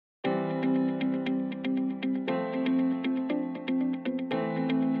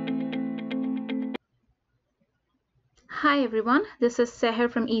Hi everyone, this is Seher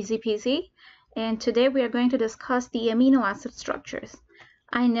from Easy Peasy, and today we are going to discuss the amino acid structures.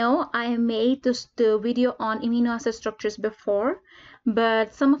 I know I made the video on amino acid structures before,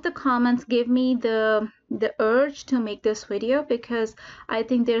 but some of the comments gave me the urge to make this video because I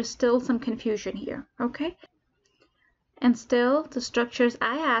think there's still some confusion here, okay? And still, the structures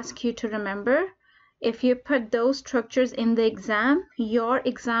I ask you to remember, if you put those structures in the exam, your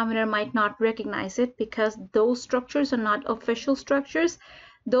examiner might not recognize it because those structures are not official structures.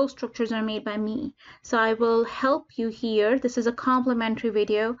 Those structures are made by me. So I will help you here. This is a complimentary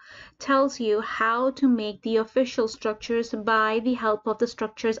video, tells you how to make the official structures by the help of the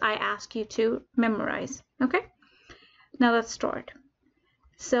structures I ask you to memorize. Okay, now let's start.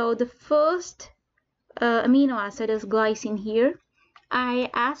 So the first amino acid is glycine here. I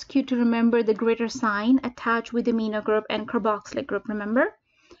ask you to remember the greater sign attached with the amino group and carboxylic group, remember?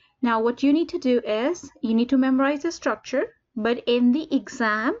 Now what you need to do is, you need to memorize the structure, but in the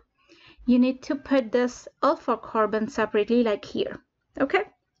exam, you need to put this alpha carbon separately like here, okay?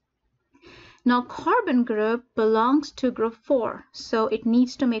 Now carbon group belongs to group 4, so it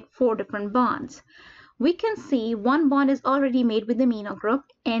needs to make 4 different bonds. We can see one bond is already made with the amino group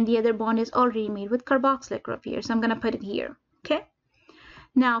and the other bond is already made with carboxylic group here, so I'm going to put it here, okay?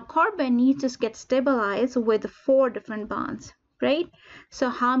 Now carbon needs to get stabilized with 4 different bonds, right? So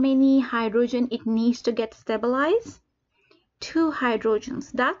how many hydrogen it needs to get stabilized? 2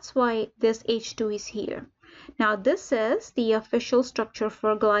 hydrogens. That's why this H2 is here. Now this is the official structure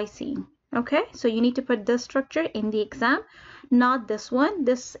for glycine. Okay, so you need to put this structure in the exam, not this one.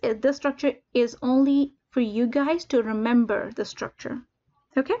 This structure is only for you guys to remember the structure.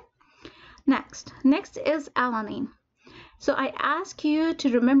 Okay, next is alanine. So I ask you to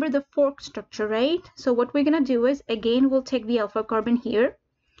remember the fork structure, right? So what we're going to do is, again, we'll take the alpha carbon here.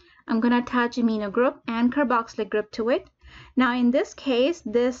 I'm going to attach amino group and carboxylic group to it. Now in this case,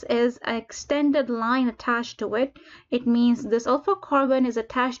 this is an extended line attached to it. It means this alpha carbon is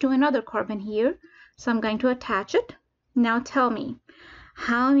attached to another carbon here. So I'm going to attach it. Now tell me,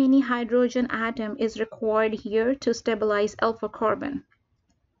 how many hydrogen atom is required here to stabilize alpha carbon?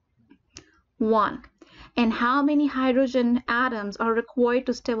 1. And how many hydrogen atoms are required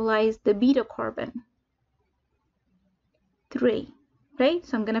to stabilize the beta carbon? 3, right?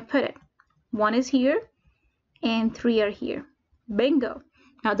 So I'm going to put it. 1 is here and 3 are here. Bingo.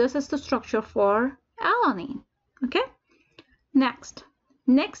 Now this is the structure for alanine. Okay. Next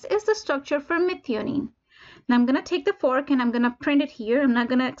is the structure for methionine. Now I'm going to take the fork and I'm going to print it here. I'm not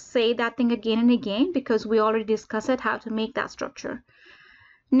going to say that thing again and again because we already discussed it, how to make that structure.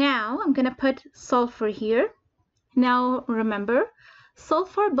 Now I'm going to put sulfur here. Now remember,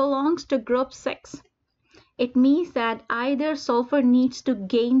 sulfur belongs to group 6. It means that either sulfur needs to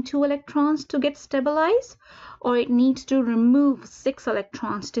gain 2 electrons to get stabilized, or it needs to remove 6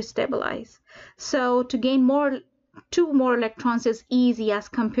 electrons to stabilize. So to gain 2 more electrons is easy as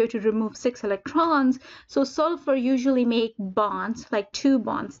compared to remove 6 electrons. So sulfur usually make bonds, like 2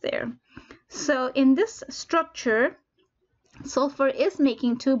 bonds there. So in this structure, sulfur is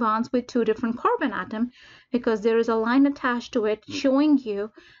making 2 bonds with 2 different carbon atoms because there is a line attached to it showing you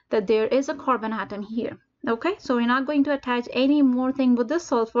that there is a carbon atom here. Okay, so we're not going to attach any more thing with this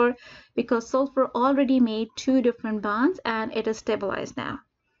sulfur because sulfur already made 2 different bonds and it is stabilized now.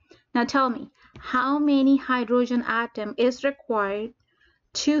 Now tell me, how many hydrogen atom is required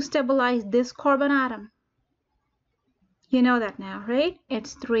to stabilize this carbon atom? You know that now, right?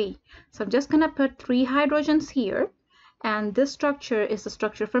 It's 3. So I'm just going to put 3 hydrogens here. And this structure is the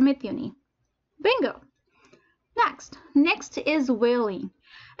structure for methionine. Bingo. Next is valine.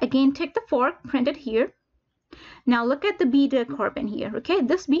 Again, take the fork, print it here. Now look at the beta carbon here. Okay,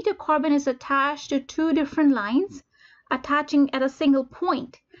 this beta carbon is attached to 2 different lines attaching at a single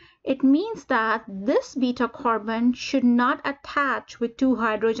point. It means that this beta carbon should not attach with 2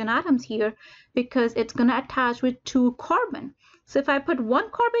 hydrogen atoms here because it's going to attach with 2 carbon. So if I put 1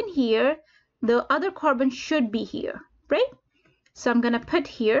 carbon here, the other carbon should be here. Right? So I'm going to put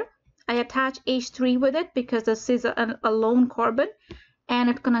here, I attach H3 with it because this is a lone carbon and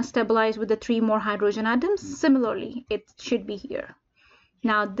it's going to stabilize with the 3 more hydrogen atoms. Similarly, it should be here.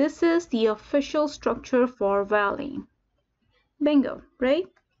 Now this is the official structure for valine. Bingo, right?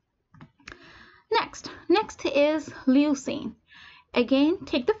 Next is leucine. Again,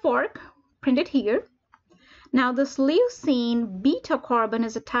 take the fork, print it here. Now this leucine beta carbon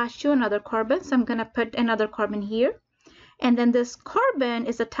is attached to another carbon, so I'm going to put another carbon here. And then this carbon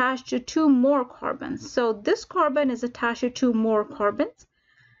is attached to 2 more carbons. So this carbon is attached to 2 more carbons.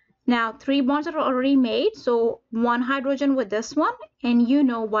 Now 3 bonds are already made. So 1 hydrogen with this one. And you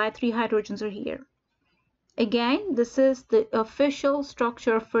know why 3 hydrogens are here. Again, this is the official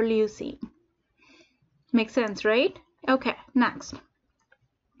structure for leucine. Makes sense, right? Okay, next.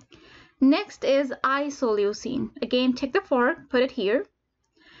 Next is isoleucine. Again, take the fork, put it here.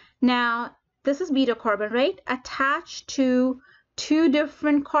 Now, this is beta carbon, right? Attached to two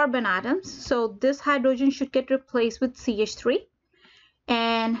different carbon atoms. So this hydrogen should get replaced with CH3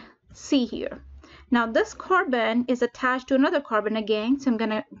 and C here. Now this carbon is attached to another carbon again. So I'm going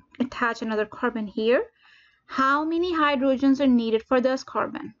to attach another carbon here. How many hydrogens are needed for this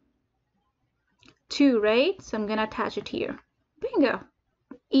carbon? 2, right? So I'm going to attach it here. Bingo.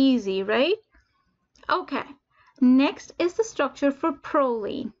 Easy, right? Okay. Next is the structure for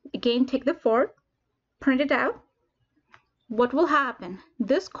prolene. Again, take the fork, print it out. What will happen?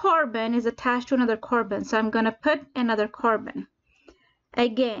 This carbon is attached to another carbon. So I'm going to put another carbon.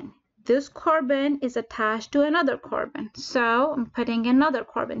 Again, this carbon is attached to another carbon. So I'm putting another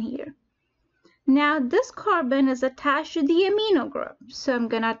carbon here. Now this carbon is attached to the amino group, so I'm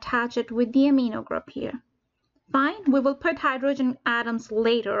going to attach it with the amino group here. Fine, we will put hydrogen atoms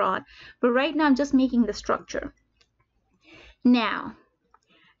later on, but right now I'm just making the structure. Now,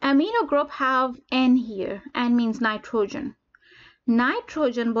 amino group have N here. N means nitrogen.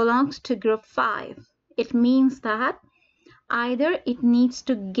 Nitrogen belongs to group 5. It means that either it needs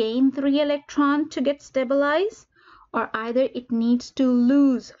to gain 3 electrons to get stabilized, or either it needs to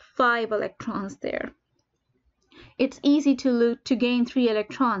lose 5 electrons there. It's easy to gain 3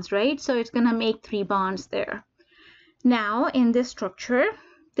 electrons, right? So it's going to make 3 bonds there. Now, in this structure,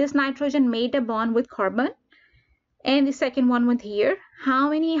 this nitrogen made a bond with carbon, and the second one with here. How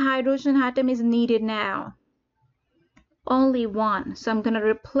many hydrogen atom is needed now? Only 1. So I'm going to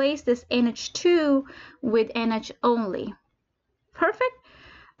replace this NH2 with NH only. Perfect?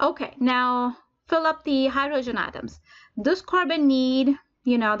 Okay, now fill up the hydrogen atoms. This carbon need,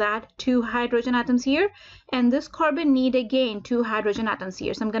 you know that, 2 hydrogen atoms here, and this carbon need again 2 hydrogen atoms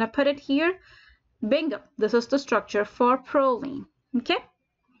here. So I'm going to put it here. Bingo. This is the structure for prolene. Okay?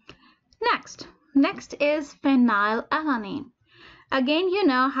 Next is phenylalanine. Again, you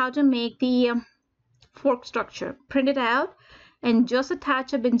know how to make the fork structure. Print it out and just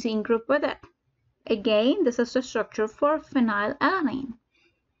attach a benzene group with it. Again, this is the structure for phenylalanine.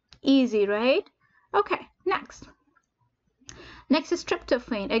 Easy, right? Okay, next is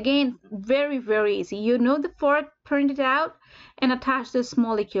tryptophan. Again, very, very easy. You know the fork, print it out and attach this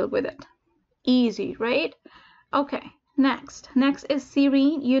molecule with it. Easy, right? Okay, next is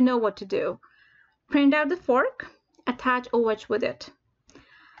serine. You know what to do. Print out the fork, attach OH with it.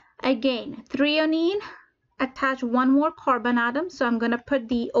 Again, threonine, attach 1 more carbon atom. So I'm going to put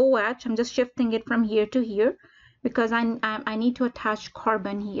the OH, I'm just shifting it from here to here because I need to attach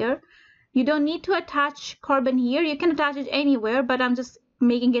carbon here. You don't need to attach carbon here. You can attach it anywhere, but I'm just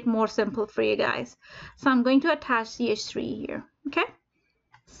making it more simple for you guys. So I'm going to attach CH3 here. Okay?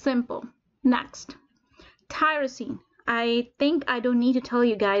 Simple. Next, tyrosine. I think I don't need to tell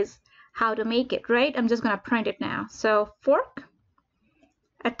you guys how to make it, right? I'm just going to print it now. So fork,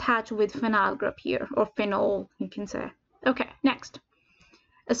 attach with phenyl group here, or phenol, you can say. Okay, next.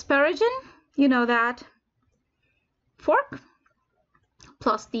 Asparagine, you know that. Fork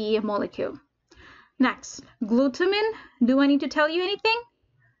plus the molecule. Next, glutamine. Do I need to tell you anything?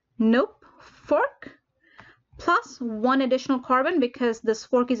 Nope. Fork plus 1 additional carbon because this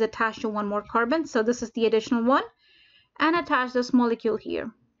fork is attached to 1 more carbon. So this is the additional one. And attach this molecule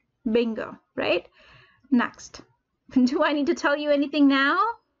here. Bingo, right? Next. Do I need to tell you anything now?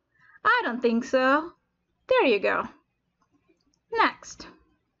 I don't think so. There you go. Next.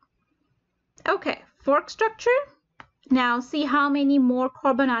 Okay, fork structure. Now see how many more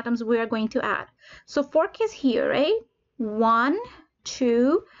carbon atoms we are going to add. So fork is here, right? 1,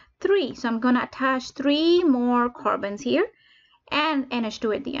 2, 3. So I'm going to attach 3 more carbons here and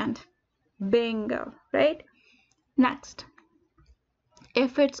NH2 at the end. Bingo, right? Next.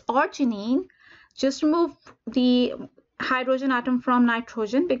 If it's arginine, just remove the hydrogen atom from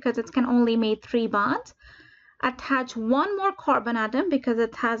nitrogen because it can only make 3 bonds. Attach 1 more carbon atom because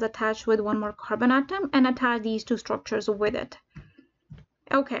it has attached with 1 more carbon atom, and attach these 2 structures with it.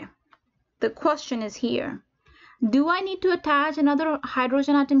 Okay, the question is here. Do I need to attach another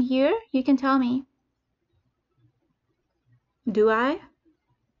hydrogen atom here? You can tell me. Do I?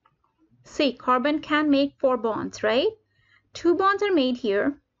 See, carbon can make 4 bonds, right? 2 bonds are made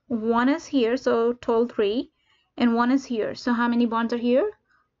here. 1 is here, so total 3. And 1 is here. So how many bonds are here?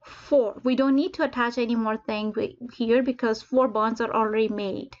 4. We don't need to attach any more thing here because 4 bonds are already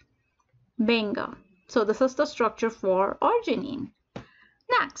made. Bingo. So this is the structure for arginine.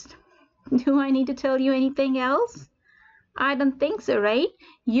 Next. Do I need to tell you anything else? I don't think so, right?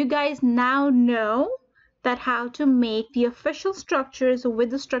 You guys now know that how to make the official structures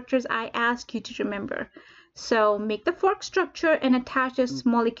with the structures I ask you to remember. So make the fork structure and attach this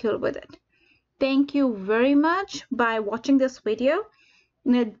molecule with it. Thank you very much by watching this video.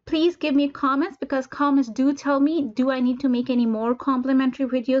 Now, please give me comments, because comments do tell me, do I need to make any more complementary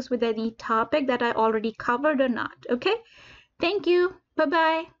videos with any topic that I already covered or not? Okay, thank you.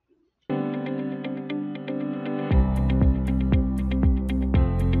 Bye-bye.